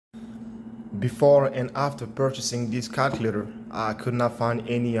Before and after purchasing this calculator, I could not find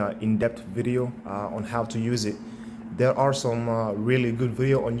any in-depth video on how to use it. There are some really good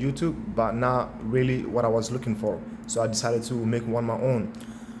video on YouTube, but not really what I was looking for. So I decided to make one my own.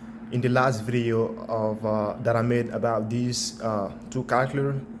 In the last video that I made about these two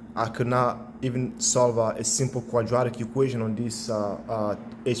calculators, I could not even solve a simple quadratic equation on this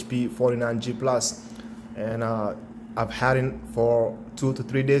HP 49G Plus, and I've had it for 2 to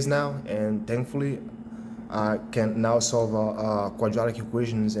 3 days now, and thankfully I can now solve quadratic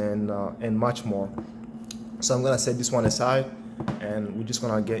equations and much more. So I'm gonna set this one aside and we're just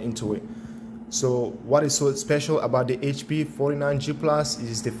gonna get into it. So what is so special about the HP 49G Plus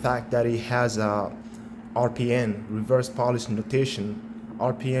is the fact that it has a RPN, reverse polish notation.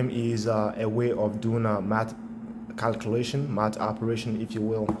 RPM is a way of doing a math calculation, math operation, if you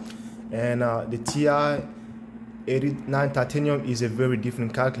will. And the TI 89 Titanium is a very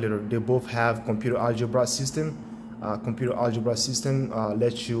different calculator. They both have computer algebra system. Computer algebra system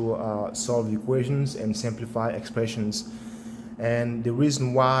lets you solve equations and simplify expressions. And the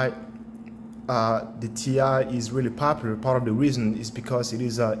reason why the TI is really popular, part of the reason is because it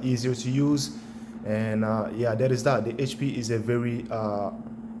is easier to use. And yeah, that is that. The HP is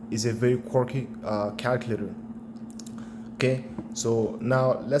a very quirky calculator. Okay, so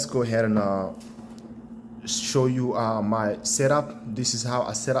now let's go ahead and show you my setup. This is how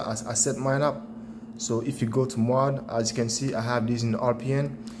I set mine up. So if you go to mod, as you can see, I have this in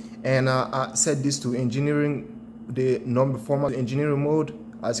RPN, and I set this to engineering, the number format engineering mode.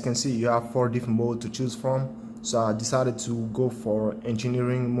 As you can see, you have 4 different modes to choose from. So I decided to go for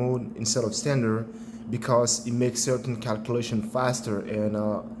engineering mode instead of standard because it makes certain calculation faster and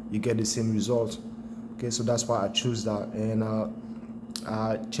you get the same result. Okay, so that's why I choose that, and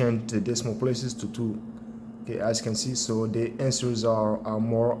I changed the decimal places to 2. Okay, as you can see, so the answers are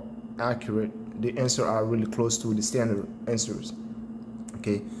more accurate. The answers are really close to the standard answers.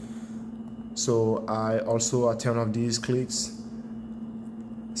 Okay, so I also turn off these clicks,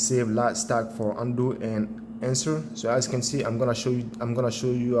 save last stack for undo and answer. So as you can see, I'm gonna show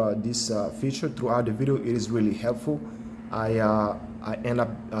you this feature throughout the video. It is really helpful. I end up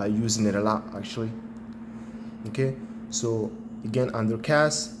using it a lot actually. Okay, so again, under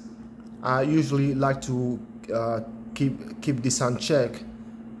cast, I usually like to keep this on check,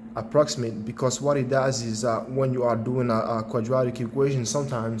 approximate, because what it does is when you are doing a quadratic equation,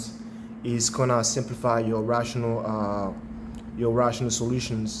 sometimes it's gonna simplify your rational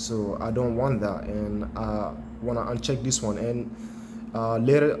solutions. So I don't want that, and I wanna uncheck this one. And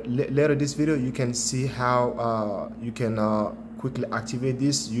later this video, you can see how you can quickly activate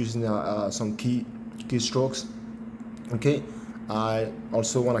this using some keystrokes. Okay, I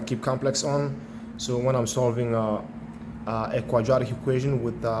also want to keep complex on, so when I'm solving a quadratic equation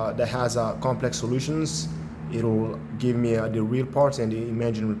with that has complex solutions, it will give me the real part and the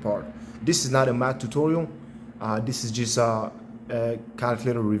imaginary part. This is not a math tutorial. This is just a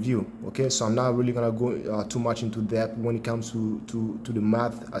calculator review. Okay, so I'm not really gonna go too much into depth when it comes to the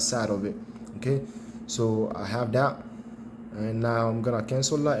math side of it. Okay, so I have that, and now I'm gonna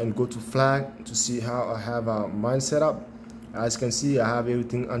cancel that and go to flag to see how I have mine set up. As you can see, I have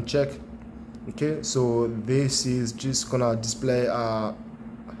everything unchecked. Okay, so this is just gonna display how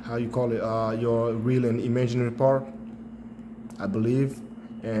you call it, your real and imaginary part, I believe.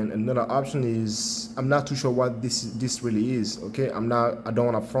 And another option is, I'm not too sure what this really is. Okay, I don't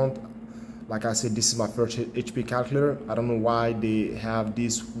want to front. Like I said, this is my first HP calculator. I don't know why they have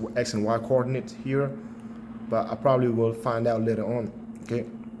this X and Y coordinate here, but I probably will find out later on. Okay,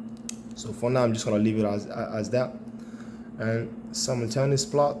 so for now I'm just gonna leave it as that. And simultaneous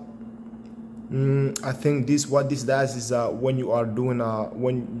plot, I think what this does is when you are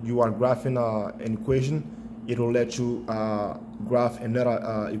graphing an equation, it will let you graph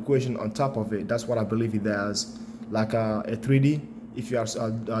another equation on top of it. That's what I believe it does. Like a 3D, if you are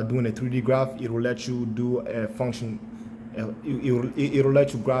doing a 3D graph, it will let you do a function. It will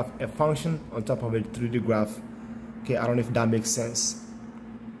let you graph a function on top of a 3D graph. Okay, I don't know if that makes sense.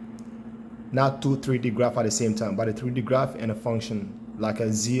 Not two 3D graph at the same time, but a 3D graph and a function, like a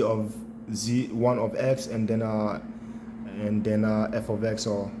z1 of x and then f of x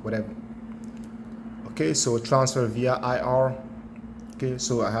or whatever. Okay, so transfer via IR. Okay,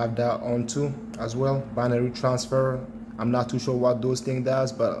 so I have that on too as well. Binary transfer, I'm not too sure what those things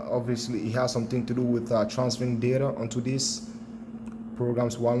does, but obviously it has something to do with transferring data onto these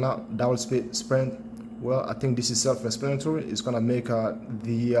programs. Walnut, double sprint, well, I think this is self-explanatory. It's gonna make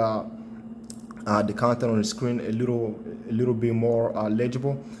the content on the screen a little bit more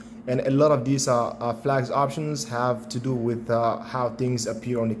legible. And a lot of these flags options have to do with how things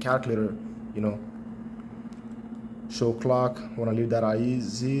appear on the calculator. you know, show clock, want to leave that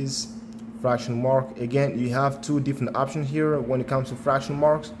as is. Fraction mark, again, you have two different options here when it comes to fraction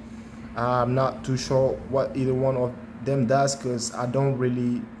marks. I'm not too sure what either one of them does, because I don't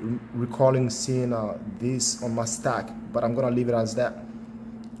really recalling seeing this on my stack, but I'm gonna leave it as that.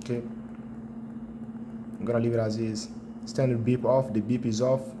 Okay, I'm gonna leave it as is. Standard beep off, the beep is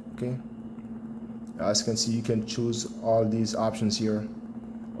off. Okay, as you can see, you can choose all these options here.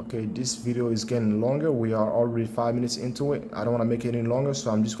 Okay, this video is getting longer. We are already 5 minutes into it. I don't want to make it any longer,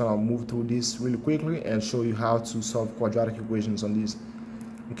 so I'm just gonna move through this really quickly and show you how to solve quadratic equations on these.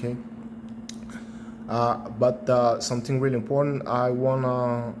 Okay, but something really important I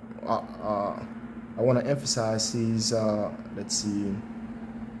wanna emphasize is let's see.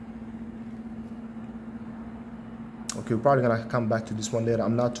 Okay, we're probably gonna come back to this one later.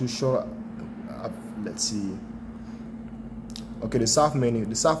 I'm not too sure. Let's see. Okay, the soft menu.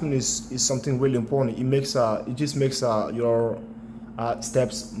 The soft menu is something really important. It just makes your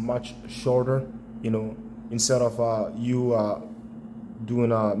steps much shorter. You know, instead of you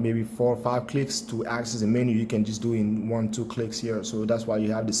doing maybe 4 or 5 clicks to access the menu, you can just do in 1-2 clicks here. So that's why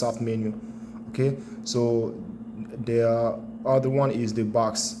you have the soft menu. Okay, so the other one is the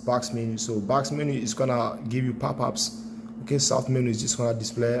box menu. So box menu is gonna give you pop-ups. Okay, soft menu is just gonna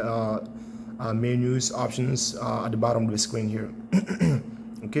display menus, options at the bottom of the screen here.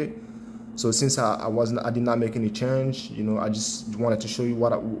 Okay, so since I did not make any change, you know, I just wanted to show you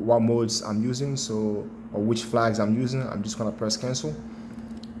what modes I'm using, so, or which flags I'm using. I'm just gonna press cancel,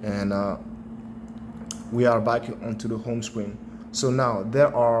 and we are back onto the home screen. So now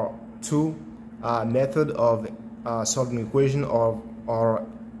there are two methods of solving equation, or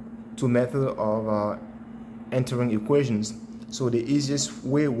two methods of entering equations. So the easiest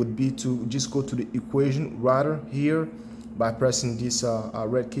way would be to just go to the equation writer here by pressing this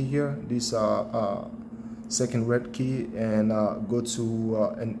red key here, this second red key, and go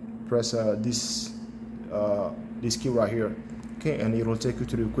to and press this key right here. Okay, and it will take you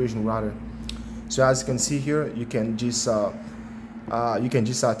to the equation writer. So as you can see here, you can just type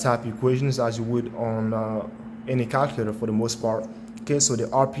equations as you would on any calculator for the most part. Okay, so the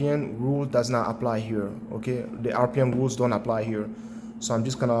RPM rule does not apply here. Okay, the RPM rules don't apply here. So I'm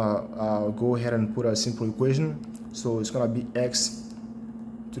just gonna go ahead and put a simple equation. So it's gonna be x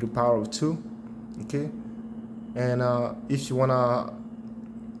to the power of 2. Okay, and if you wanna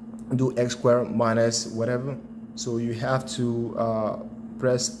do x squared minus whatever, so you have to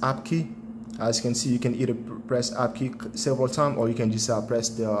press up key. As you can see, you can either press up key several times, or you can just press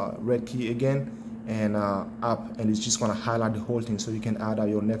the red key again and up, and it's just going to highlight the whole thing, so you can add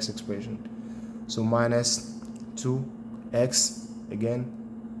your next expression. So minus 2x, again,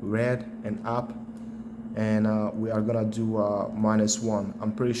 red and up, and we are going to do minus 1.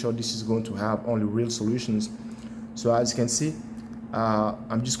 I'm pretty sure this is going to have only real solutions. So as you can see,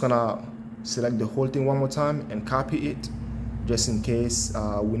 I'm just going to select the whole thing one more time and copy it, just in case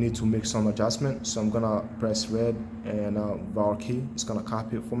we need to make some adjustment. So I'm going to press red, and var key is going to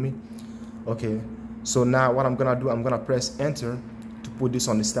copy it for me. Okay, so now what I'm gonna do, I'm gonna press enter to put this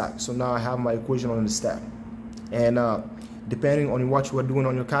on the stack. So now I have my equation on the stack, and depending on what you are doing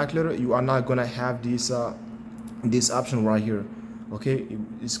on your calculator, you are not gonna have this this option right here. Okay,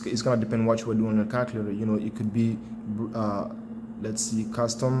 it's gonna depend on what you are doing on your calculator. You know, it could be let's see,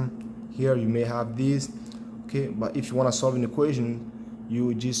 custom. Here you may have these. Okay, but if you want to solve an equation,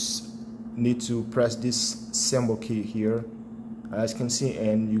 you just need to press this symbol key here, as you can see,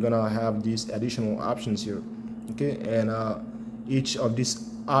 and you're gonna have these additional options here. Okay, and each of these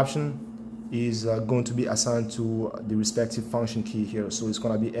option is going to be assigned to the respective function key here. So it's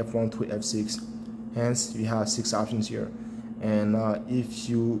gonna be F1 through F6. Hence, you have 6 options here. And if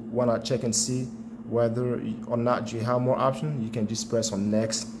you wanna check and see whether or not you have more options, you can just press on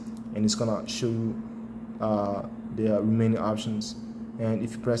next, and it's gonna show you the remaining options. And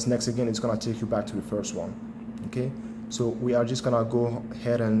if you press next again, it's gonna take you back to the first one. Okay. So we are just gonna go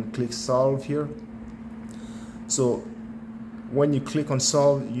ahead and click solve here. So when you click on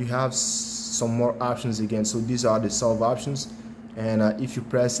solve, you have some more options again. So these are the solve options, and if you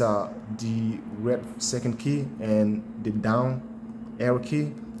press the red second key and the down arrow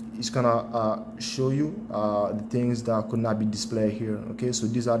key, it's gonna show you the things that could not be displayed here. Okay, so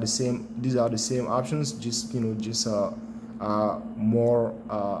these are the same options, just more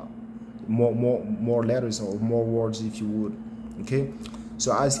letters or more words, if you would. Okay,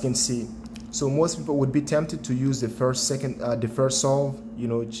 so as you can see, so most people would be tempted to use the first solve, you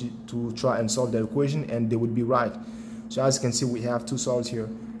know, to try and solve the equation, and they would be right. So as you can see, we have 2 solves here.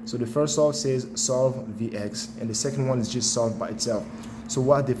 So the first solve says solve Vx, and the second one is just solve by itself. So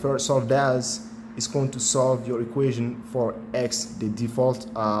what the first solve does is going to solve your equation for x. The default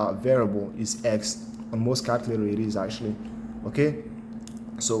variable is x. On most calculator it is actually. Okay,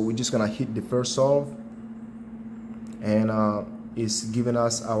 so we're just gonna hit the first solve, and it's giving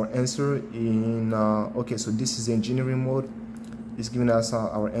us our answer in okay, so this is engineering mode. It's giving us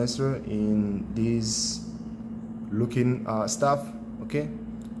our answer in this looking stuff. Okay,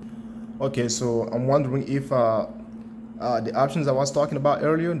 so I'm wondering if the options I was talking about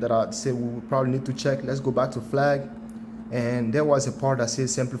earlier that I said we would probably need to check. Let's go back to flag, and there was a part that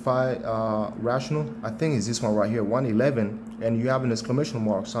says simplify rational. I think it's this one right here, 111, and you have an exclamation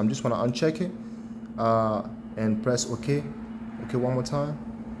mark. So I'm just gonna uncheck it and press OK. Okay, one more time,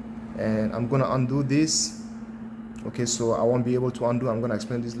 and I'm gonna undo this. Okay, so I won't be able to undo. I'm gonna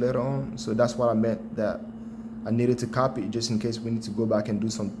explain this later on. So that's what I meant, that I needed to copy it just in case we need to go back and do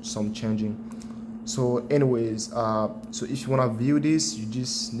some changing. So anyways, so if you want to view this, you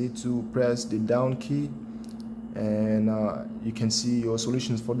just need to press the down key, and you can see your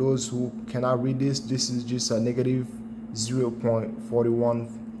solutions. For those who cannot read this, this is just a negative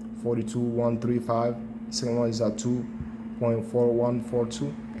 0.4142135. Second one is a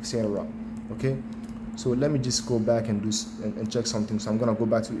 2.4142, etc. Okay, so let me just go back and do and check something. So I'm gonna go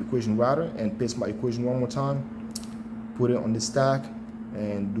back to the equation writer and paste my equation one more time, put it on the stack,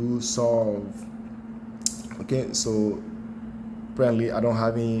 and do solve. Okay, so apparently I don't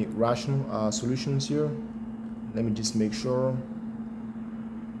have any rational solutions here. Let me just make sure.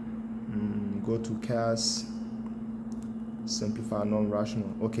 Go to CAS, simplify non-rational.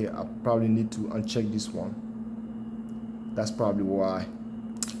 Okay, I probably need to uncheck this one. That's probably why.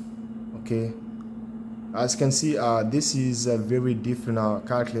 Okay, as you can see, this is a very different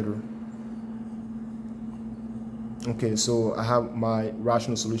calculator. Okay, so I have my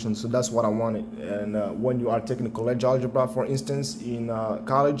rational solution, so that's what I wanted. And when you are taking college algebra, for instance, in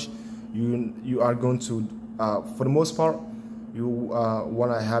college, you are going to, for the most part, you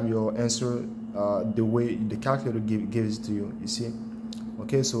want to have your answer the way the calculator gives it to you. You see?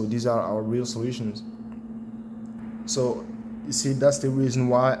 Okay, so these are our real solutions. So you see, that's the reason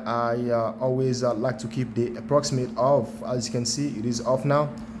why I always like to keep the approximate off. As you can see, it is off now.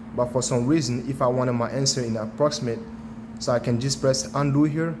 But for some reason, if I wanted my answer in approximate, so I can just press undo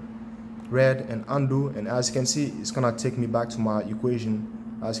here, red, and undo, and as you can see, it's gonna take me back to my equation.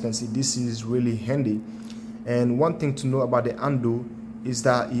 As you can see, this is really handy. And one thing to know about the undo is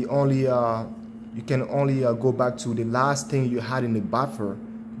that you can only go back to the last thing you had in the buffer.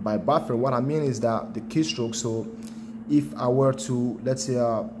 By buffer, what I mean is that the keystroke. So if I were to, let's say,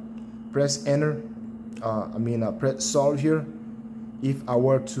 press enter, press solve here. If I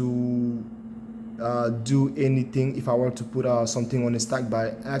were to do anything, if I were to put something on the stack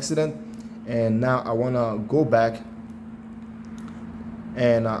by accident, and now I want to go back,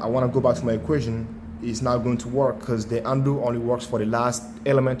 and I want to go back to my equation, it's not going to work because the undo only works for the last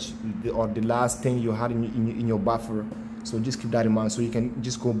element or the last thing you had in your buffer. So just keep that in mind. So you can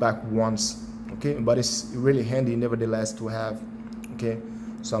just go back once, okay? But it's really handy nevertheless to have, okay?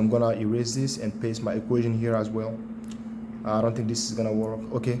 So I'm gonna erase this and paste my equation here as well. I don't think this is gonna work.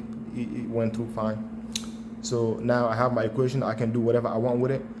 Okay, it went through fine. So now I have my equation. I can do whatever I want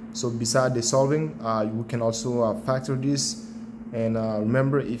with it. So beside the solving, we can also factor this. And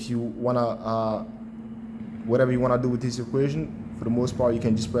remember, if you wanna whatever you wanna do with this equation, for the most part, you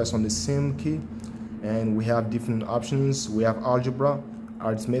can just press on the same key. And we have different options. We have algebra,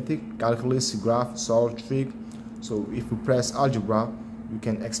 arithmetic, calculus, graph, solve, trig. So if we press algebra, you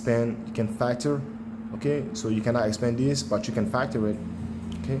can expand, you can factor. Okay, so you cannot expand this, but you can factor it.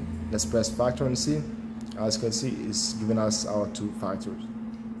 Okay, let's press factor and see. As you can see, it's giving us our two factors.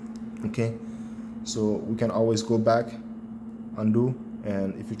 Okay, so we can always go back, undo,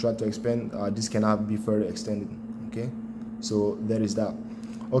 and if you try to expand, this cannot be further extended. Okay, so there is that.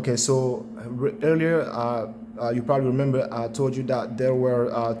 Okay, so earlier you probably remember I told you that there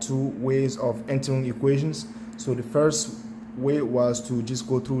were two ways of entering equations. So the first way was to just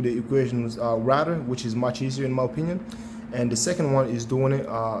go through the equations writer, which is much easier in my opinion, and the second one is doing it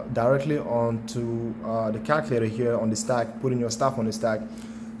directly onto the calculator here on the stack, putting your stuff on the stack.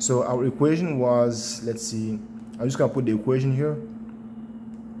 So our equation was, let's see, I'm just gonna put the equation here,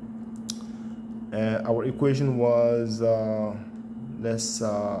 and our equation was let's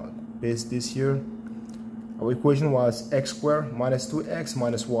paste this here. Our equation was x squared minus 2x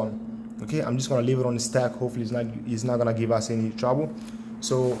minus 1. Okay, I'm just gonna leave it on the stack. Hopefully it's not gonna give us any trouble.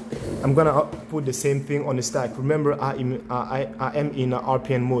 So I'm gonna put the same thing on the stack. Remember, I am in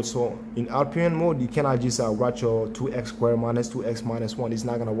RPN mode. So in RPN mode, you cannot just write your 2x squared minus 2x minus 1. It's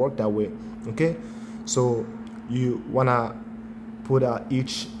not gonna work that way. Okay, so you wanna put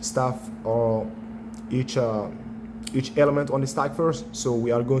each stuff or each element on the stack first. So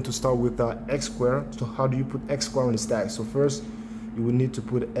we are going to start with x squared. So how do you put x squared on the stack? So first you will need to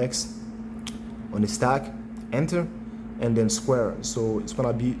put x on the stack, enter, and then square. So it's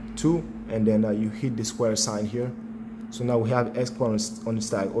gonna be 2, and then you hit the square sign here. So now we have x squared on the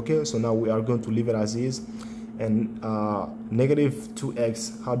stack. Okay, so now we are going to leave it as is. And negative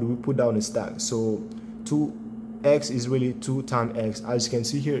 2x, how do we put that on the stack? So 2x is really 2 times x. As you can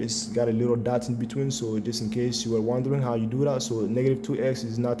see here, it's got a little dot in between, so just in case you were wondering how you do that, so negative 2x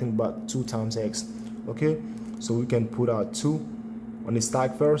is nothing but 2 times x. Okay, so we can put 2 on the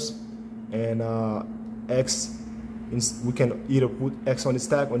stack first, and x, we can either put x on the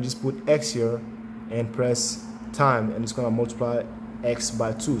stack or just put x here and press time, and it's gonna multiply x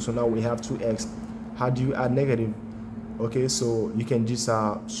by 2. So now we have 2x. How do you add negative? Okay, so you can just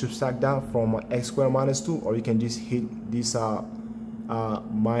subtract that from x squared minus 2, or you can just hit this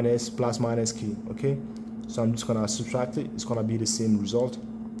plus minus key. Okay, so I'm just gonna subtract it. It's gonna be the same result.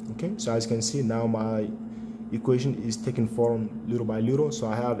 Okay, so as you can see, now my equation is taking form little by little. So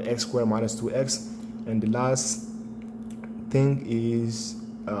I have x squared minus 2x, and the last thing is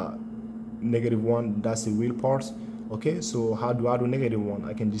negative 1. That's the real part. Okay, so how do I do negative 1?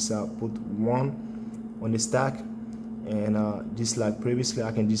 I can just put 1 on the stack, and just like previously,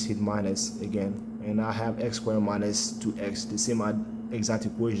 I can just hit minus again, and I have x squared minus 2x, the same exact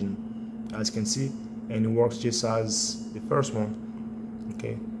equation, as you can see, and it works just as the first one.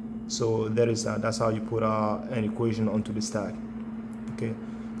 Okay, so that's how you put an equation onto the stack. Okay,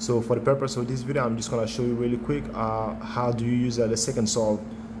 so for the purpose of this video, I'm just gonna show you really quick how do you use the second solve.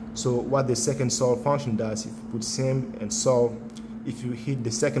 So what the second solve function does, if you put same and solve, if you hit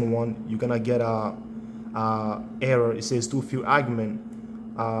the second one, you're gonna get a error. It says too few argument.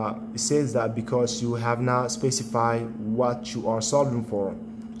 It says that because you have not specified what you are solving for.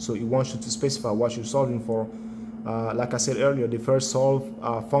 So it wants you to specify what you're solving for. Like I said earlier, the first solve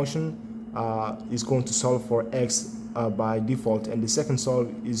function is going to solve for x by default, and the second solve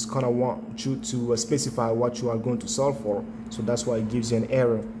is gonna want you to specify what you are going to solve for. So that's why it gives you an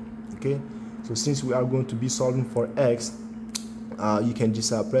error. Okay, so since we are going to be solving for x, you can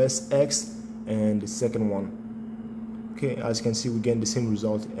just press x and the second one. Okay, as you can see, we get the same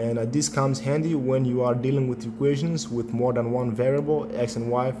result, and this comes handy when you are dealing with equations with more than one variable, x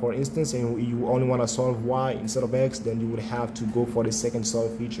and y for instance, and you only want to solve y instead of x. Then you would have to go for the second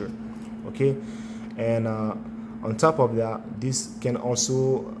solve feature. Okay, and on top of that, this can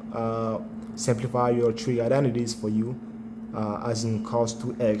also simplify your trig identities for you, as in cos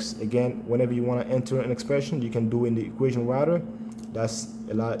 2x. Again, whenever you want to enter an expression, you can do in the equation router. That's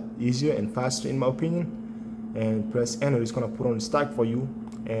a lot easier and faster in my opinion. And press enter, it's gonna put on the stack for you.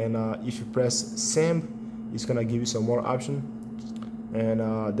 And if you press same, it's gonna give you some more option. And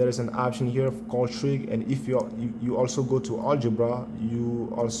there is an option here called trig. And if you also go to algebra,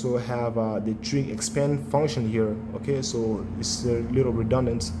 you also have the trig expand function here. Okay, so it's a little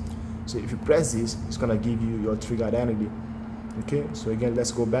redundant. So if you press this, it's gonna give you your trig identity. Okay, so again,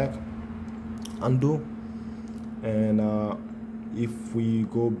 let's go back, undo, and if we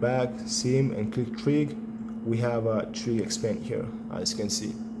go back, same, and click trig, we have a trig expand here, as you can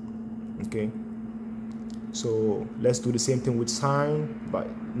see. Okay, so let's do the same thing with sign, but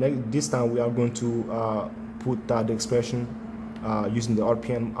this time we are going to put the expression using the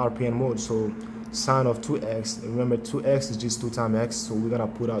RPN mode. So sine of 2x, remember 2x is just 2 times x, so we're gonna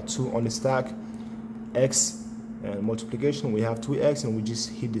put 2 on the stack, x and multiplication, we have 2x, and we just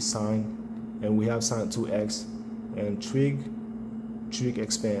hit the sign, and we have sine 2x, and trig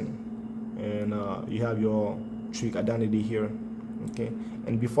expand, and you have your trig identity here. Okay,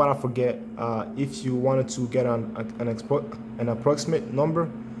 and before I forget, if you wanted to get an approximate number,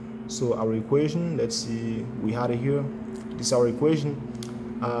 so our equation, let's see, we had it here, this is our equation.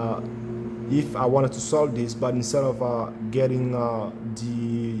 If I wanted to solve this, but instead of getting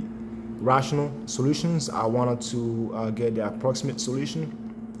the rational solutions, I wanted to get the approximate solution,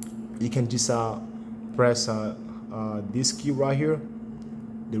 you can just press this key right here,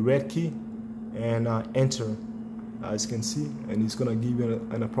 the red key, and enter, as you can see, and it's gonna give you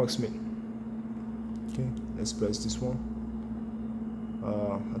an approximate. Okay, let's press this one.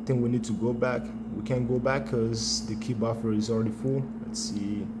 I think we need to go back. We can't go back because the key buffer is already full. Let's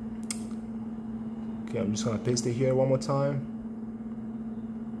see. Okay, I'm just gonna paste it here one more time.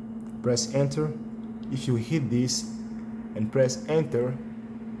 Press enter. If you hit this and press enter,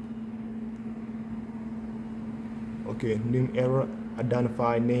 okay, name error,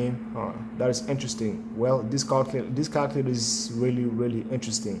 identify name. That is interesting. Well, this calculator is really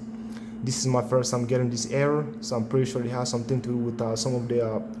interesting. This is my first time getting this error, so I'm pretty sure it has something to do with some of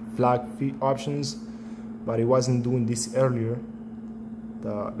the flag fee options, but it wasn't doing this earlier.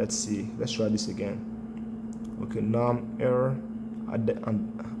 Let's see, let's try this again. Okay, num error,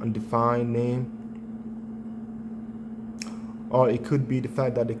 undefined name, or it could be the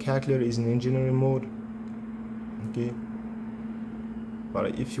fact that the calculator is in engineering mode. Okay,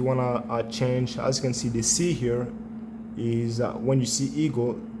 but if you wanna change, as you can see, the C here is when you see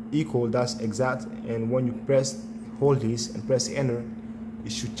equal, that's exact, and when you hold this and press enter,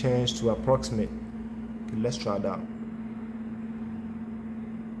 it should change to approximate. Okay, let's try that.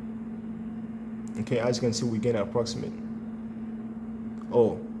 Okay, as you can see, we get approximate.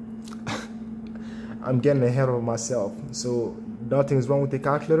 Oh, I'm getting ahead of myself. So nothing is wrong with the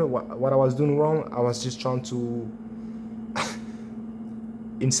calculator. What I was doing wrong, I was just trying to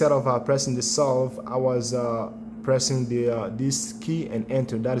instead of pressing the solve, I was pressing the this key and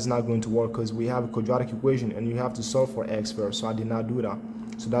enter. That is not going to work because we have a quadratic equation and you have to solve for x first, so I did not do that,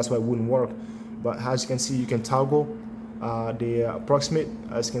 so that's why it wouldn't work. But as you can see, you can toggle the approximate.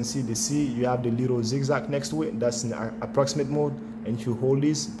 As you can see, the C, you have the little zigzag next to it, that's in the approximate mode, and if you hold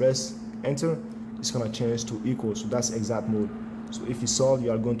this, press enter, it's gonna change to equal, so that's exact mode. So if you solve,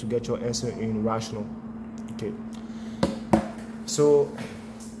 you are going to get your answer in rational. Okay, so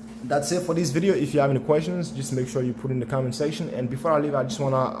that's it for this video. If you have any questions, just make sure you put in the comment section. And before I leave, I just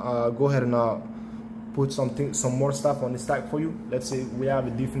wanna go ahead and put some more stuff on the stack for you. Let's say we have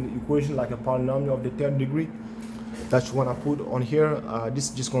a different equation like a polynomial of the third degree that you wanna put on here. This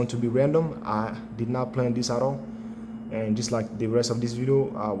is just going to be random. I did not plan this at all, and just like the rest of this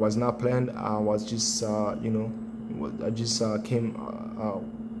video was not planned. I was just you know, I just came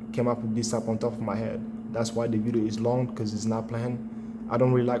up with this up on top of my head. That's why the video is long, because it's not planned. I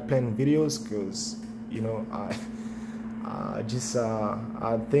don't really like planning videos because, you know, I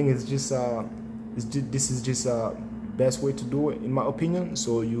think it's just this is just best way to do it, in my opinion,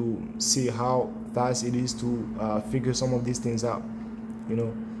 so you see how fast it is to figure some of these things out, you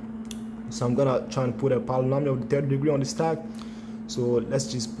know. So I'm gonna try and put a polynomial of the third degree on the stack. So let's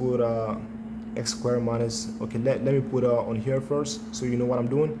just put x squared minus, okay, let me put on here first so you know what I'm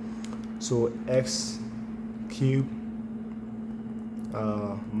doing. So x cubed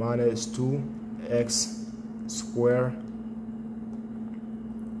minus 2x squared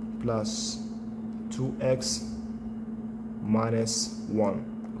plus 2x minus 1.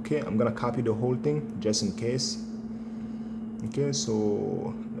 Okay, I'm gonna copy the whole thing just in case. Okay,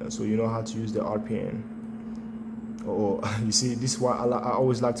 so you know how to use the RPN. Oh, you see, this is why I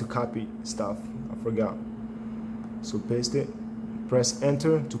always like to copy stuff. I forgot. So paste it, press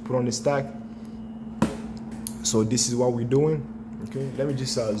enter to put on the stack. So this is what we're doing. Okay, let me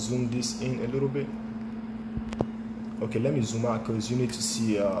just zoom this in a little bit. Okay, let me zoom out because you need to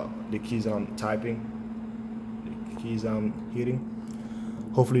see the keys I'm typing, the keys I'm hitting.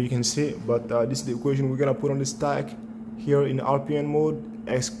 Hopefully you can see it, but this is the equation we're gonna put on the stack here in RPN mode.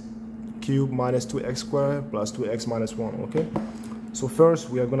 X cubed minus 2x squared plus 2x minus 1. Okay, so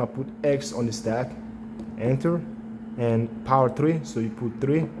first we are gonna put x on the stack, enter, and power 3, so you put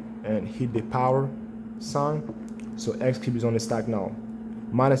 3 and hit the power sign. So x cubed is on the stack now,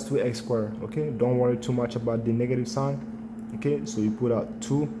 minus 2x squared. Okay, don't worry too much about the negative sign. Okay, so you put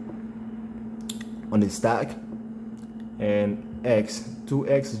 2 on the stack, and x,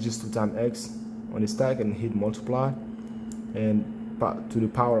 2x is just 2 times x on the stack, and hit multiply, and to the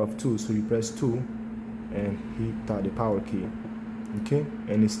power of 2, so you press 2 and hit the power key. Okay,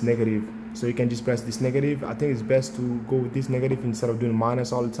 and it's negative, so you can just press this negative. I think it's best to go with this negative instead of doing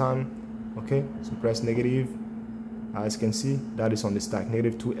minus all the time. Okay, so press negative. As you can see, that is on the stack.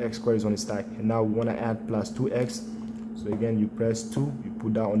 Negative 2x squared is on the stack, and now we want to add plus 2x. So again, you press 2, you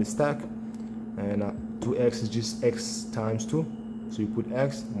put that on the stack, and 2x is just x times 2, so you put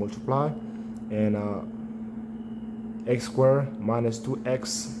x, multiply, and x squared minus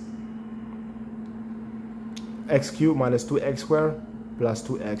 2x, x cubed minus 2x squared plus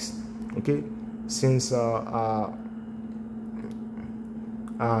 2x. Okay, since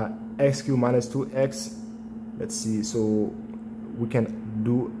x cubed minus 2x, let's see, so we can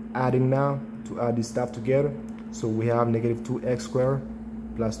do adding now to add this stuff together. So we have negative 2x squared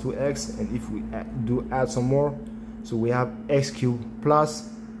plus 2x, and if we add some more, so we have x cubed plus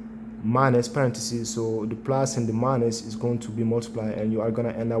minus parentheses, so the plus and the minus is going to be multiplied, and you are going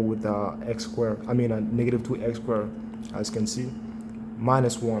to end up with x squared, I mean negative 2x squared, as you can see,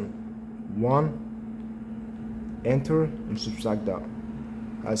 minus 1, enter, and subtract that.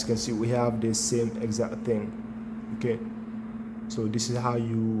 As you can see, we have the same exact thing. Okay, so this is how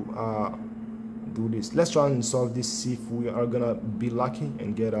you do this. Let's try and solve this, see if we are gonna be lucky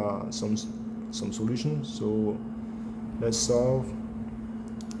and get some solutions. So let's solve.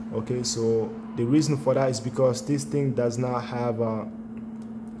 Okay, so the reason for that is because this thing does not have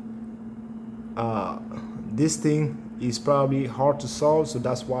this thing is probably hard to solve, so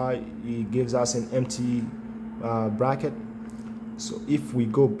that's why it gives us an empty bracket. So if we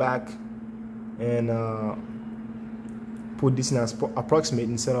go back and put this in as approximate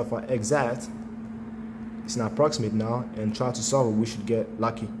instead of exact, it's an approximate now, and try to solve it, we should get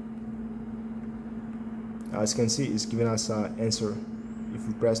lucky. As you can see, it's giving us an answer. If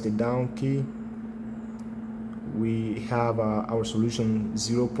we press the down key, we have our solution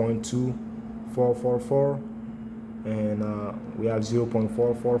 0.2444, and we have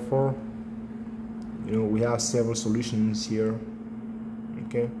 0.444. You know, we have several solutions here.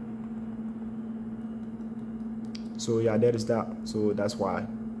 Okay, so yeah, that is that. So that's why.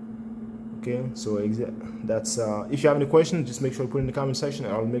 Okay, so that's if you have any questions, just make sure you put in the comment section,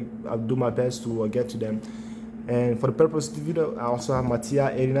 and I'll do my best to get to them. And for the purpose of the video, I also have my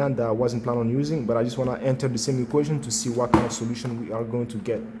TI-89 that I wasn't planning on using, but I just want to enter the same equation to see what kind of solution we are going to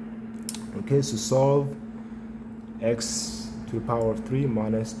get. Okay, so solve x to the power of 3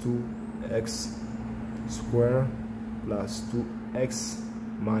 minus 2x squared plus 2x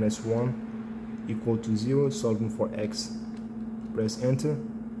minus 1 equal to 0, solving for x. Press enter.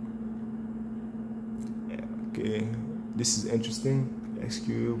 Okay, this is interesting. X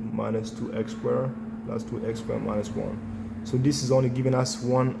cubed minus 2x squared plus 2x squared minus 1. So this is only giving us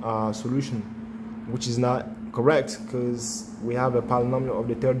one solution, which is not correct because we have a polynomial of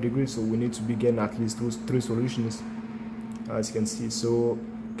the third degree, so we need to be getting at least those 3 solutions, as you can see. So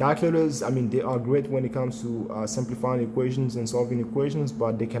calculators, I mean, they are great when it comes to simplifying equations and solving equations,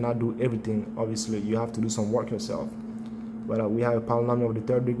 but they cannot do everything. Obviously, you have to do some work yourself. But we have a polynomial of the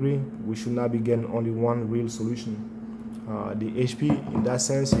third degree. We should not be getting only one real solution. The HP in that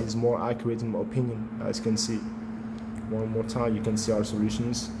sense is more accurate in my opinion. As you can see, one more time, you can see our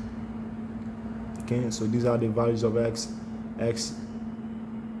solutions. Okay, so these are the values of x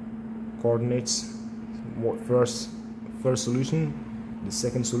coordinates. First solution, the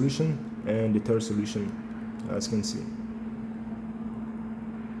second solution, and the third solution, as you can see.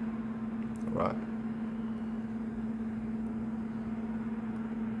 All right.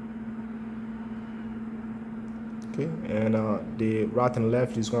 Okay, and the right and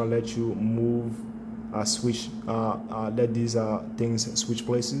left is going to let you move, switch, let these things switch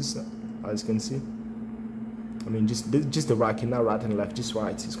places, as you can see. I mean, just the right, not right and left, just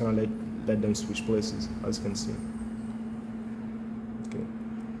right. It's going to let them switch places, as you can see. Okay,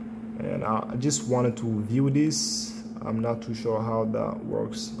 and I just wanted to view this. I'm not too sure how that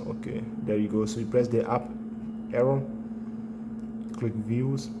works. Okay, there you go. So you press the up arrow, click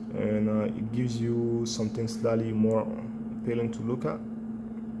views, and it gives you something slightly more appealing to look at.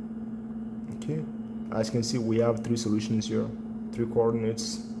 Okay, as you can see, we have 3 solutions here, 3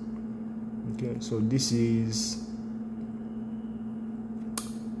 coordinates. Okay, so this is,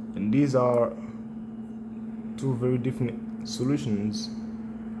 and these are 2 very different solutions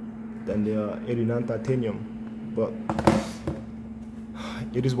than the 89 titanium, but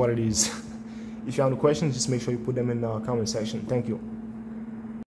it is what it is. If you have any questions, just make sure you put them in the comment section. Thank you.